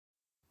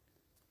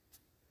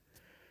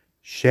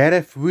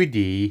Sheriff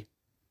Woody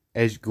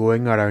is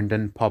going around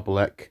in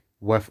public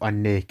with a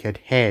naked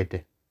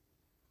head.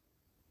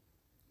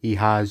 He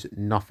has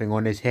nothing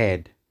on his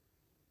head,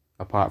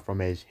 apart from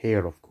his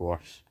hair, of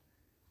course.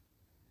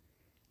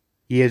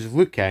 He is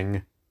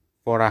looking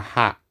for a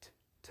hat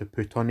to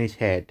put on his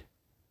head.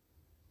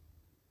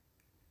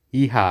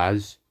 He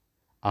has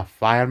a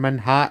fireman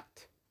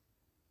hat,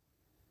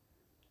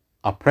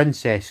 a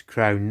princess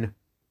crown,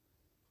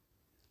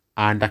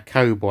 and a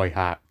cowboy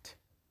hat.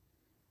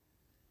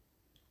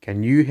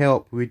 Can you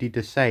help Woody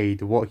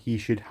decide what he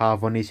should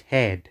have on his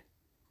head?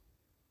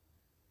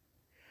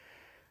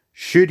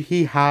 Should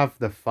he have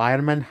the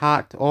fireman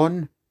hat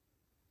on?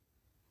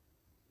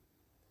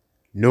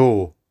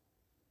 No.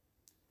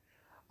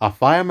 A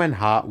fireman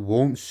hat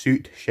won't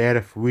suit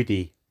Sheriff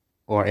Woody,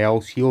 or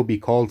else he'll be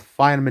called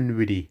Fireman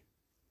Woody.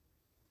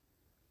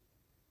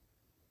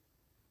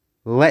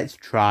 Let's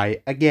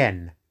try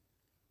again.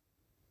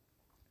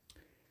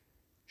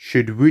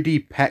 Should Woody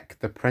pick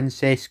the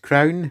princess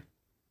crown?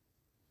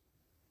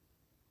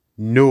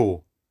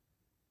 No.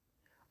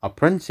 A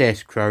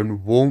princess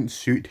crown won't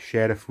suit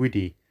Sheriff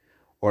Woody,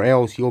 or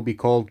else he'll be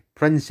called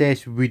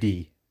Princess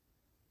Woody.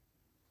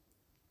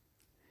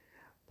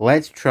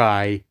 Let's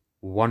try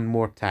one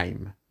more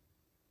time.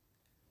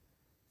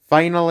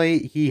 Finally,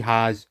 he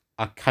has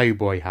a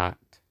cowboy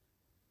hat.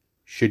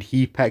 Should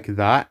he pick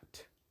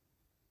that?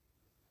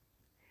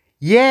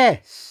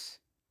 Yes!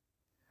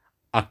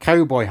 A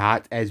cowboy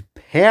hat is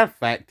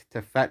perfect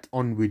to fit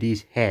on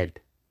Woody's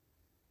head.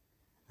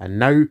 And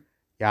now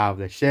you have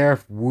the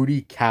Sheriff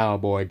Woody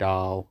cowboy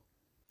doll.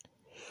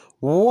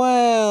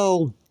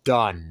 Well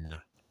done.